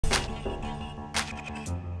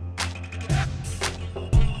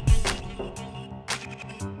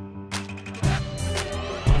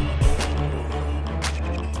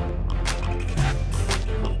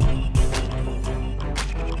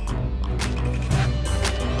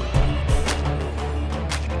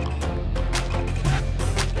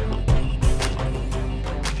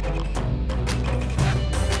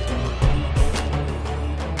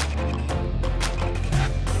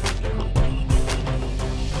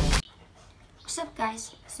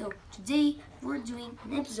guys? So today we're doing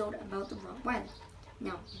an episode about the Rottweiler.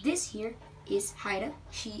 Now this here is Raira.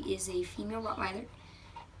 She is a female Rottweiler.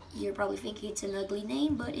 You're probably thinking it's an ugly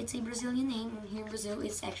name, but it's a Brazilian name, and here in Brazil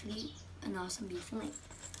it's actually an awesome, beautiful name.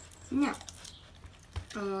 Now,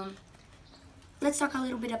 let's talk a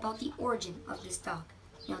little bit about the origin of this dog.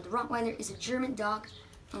 Now the Rottweiler is a German dog,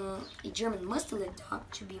 a German Mustelet dog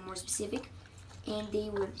to be more specific, and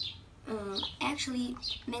they were actually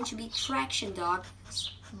meant to be traction dogs,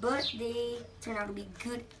 but they turned out to be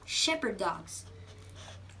good shepherd dogs.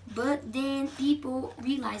 But then people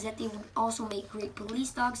realized that they would also make great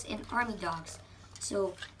police dogs and army dogs.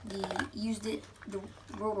 So they used it, the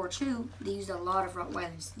World War II, they used a lot of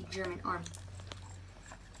Rottweilers, the German army.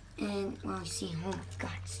 And, well, you see, oh my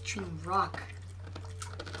god, it's chewing rock.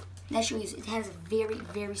 That shows you it has a very,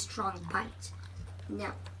 very strong bite.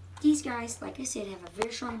 Now, these guys, like I said, have a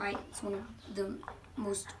very strong bite. It's one of the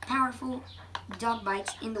most powerful dog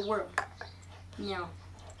bites in the world. Now,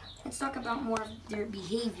 let's talk about more of their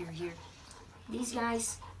behavior here. These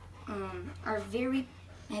guys have a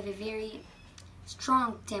very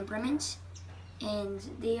strong temperament, and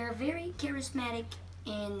they are very charismatic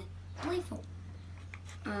and playful.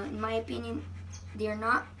 In my opinion, they are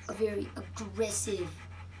not a very aggressive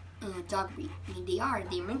dog breed. I mean,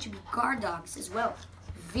 they're meant to be guard dogs as well.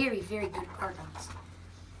 Very, very good guard dogs.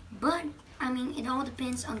 But, I mean, it all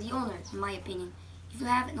depends on the owner, in my opinion. If you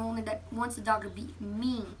have an owner that wants the dog to be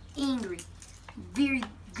mean, angry, very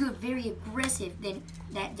good, very aggressive, then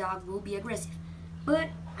that dog will be aggressive. But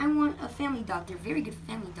I want a family dog. They're very good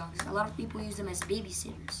family dogs. A lot of people use them as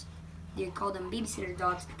babysitters. They call them babysitter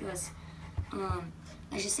dogs because,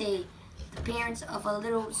 let's just say, the parents of a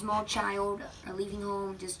little small child are leaving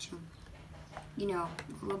home just to, you know,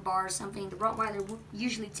 go to a bar or something. The Rottweiler will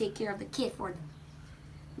usually take care of the kid for them.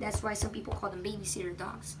 That's why some people call them babysitter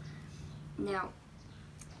dogs. Now,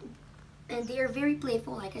 and they are very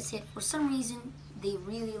playful. Like I said, for some reason, they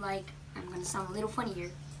really like, I'm going to sound a little funny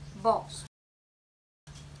here, balls.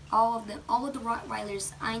 All of the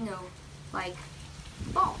Rottweilers I know like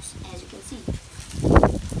balls, as you can see.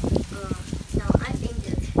 Now, I think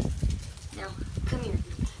that, now, come here.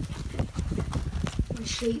 I'm going to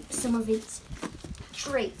show you some of its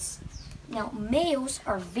traits. Now, males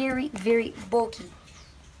are very, very bulky,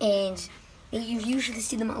 and you usually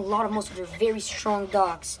see them a lot of most of they're very strong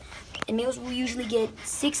dogs. And males will usually get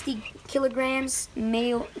 60 kilograms,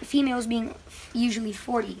 females being usually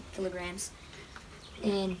 40 kilograms.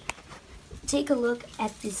 And take a look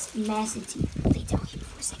at this massive teeth. Lay down here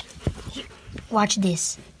for a second. Here, watch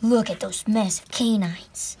this. Look at those massive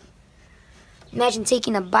canines. Imagine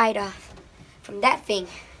taking a bite off from that thing.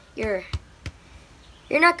 You're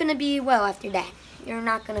not gonna be well after that. You're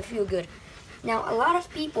not gonna feel good. Now, a lot of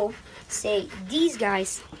people say these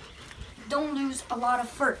guys don't lose a lot of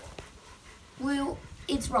fur. Well,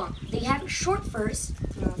 it's wrong. They have short furs.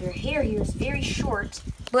 You know, their hair here is very short,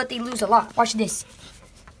 but they lose a lot. Watch this.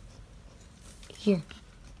 Here,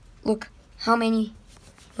 look how many.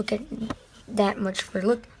 Look at that much fur.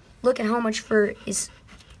 Look at how much fur is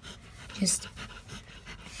just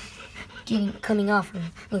coming off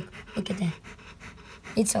her. Look at that.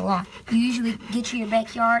 It's a lot. You usually get to your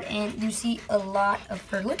backyard and you see a lot of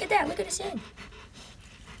fur. Look at that. Look at his head.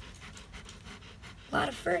 A lot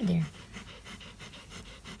of fur there.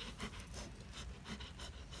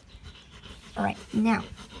 Alright, now,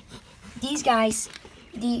 these guys,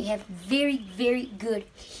 they have very, very good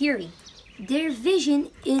hearing. Their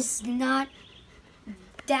vision is not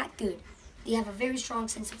that good. They have a very strong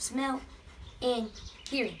sense of smell and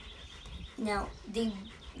hearing. Now, the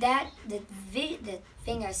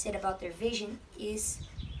thing I said about their vision is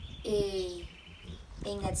a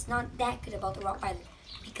thing that's not that good about the Rottweiler,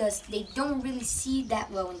 because they don't really see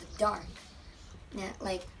that well in the dark. Now,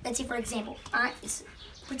 like, let's say for example,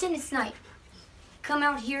 pretend it's night. Come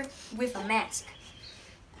out here with a mask.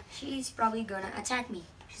 She's probably gonna attack me.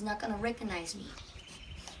 She's not gonna recognize me.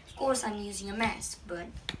 Of course I'm using a mask, but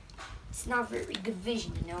it's not very good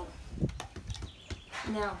vision, you know.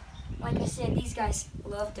 Now, like I said, these guys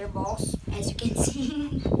love their balls, as you can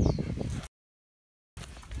see.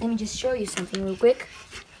 Let me just show you something real quick.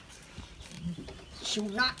 She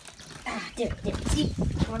will not. There. See?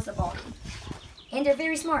 She wants the ball. And they're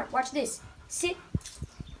very smart. Watch this. Sit.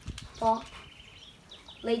 Fall.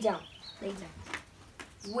 Lay down.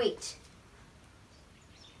 Wait.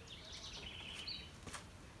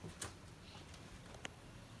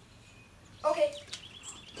 Okay.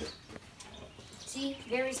 See?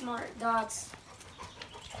 Very smart dogs.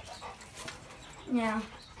 Now,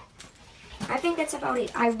 I think that's about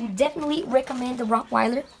it. I would definitely recommend the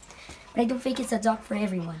Rottweiler, but I don't think it's a dog for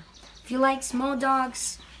everyone. If If you like small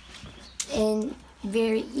dogs and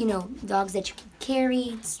very, dogs that you can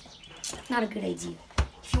carry, it's not a good idea.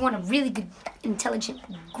 If you want a really good, intelligent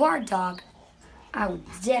guard dog, I would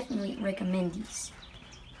definitely recommend these.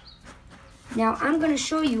 Now I'm gonna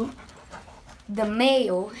show you the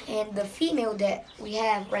male and the female that we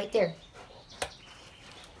have right there.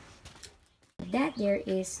 That there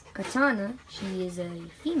is Katana. She is a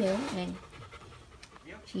female and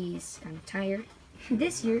she's kind of tired.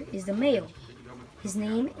 This here is the male. His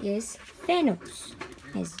name is Thanos,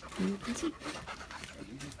 as you can see.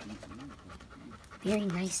 Very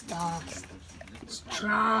nice dog.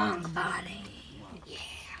 Strong body. Yeah.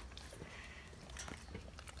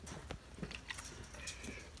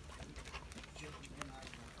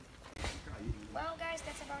 Well, guys,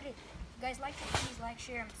 that's about it. If you guys like it, please like,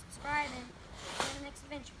 share, and subscribe, and see you in the next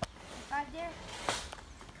adventure. High five there.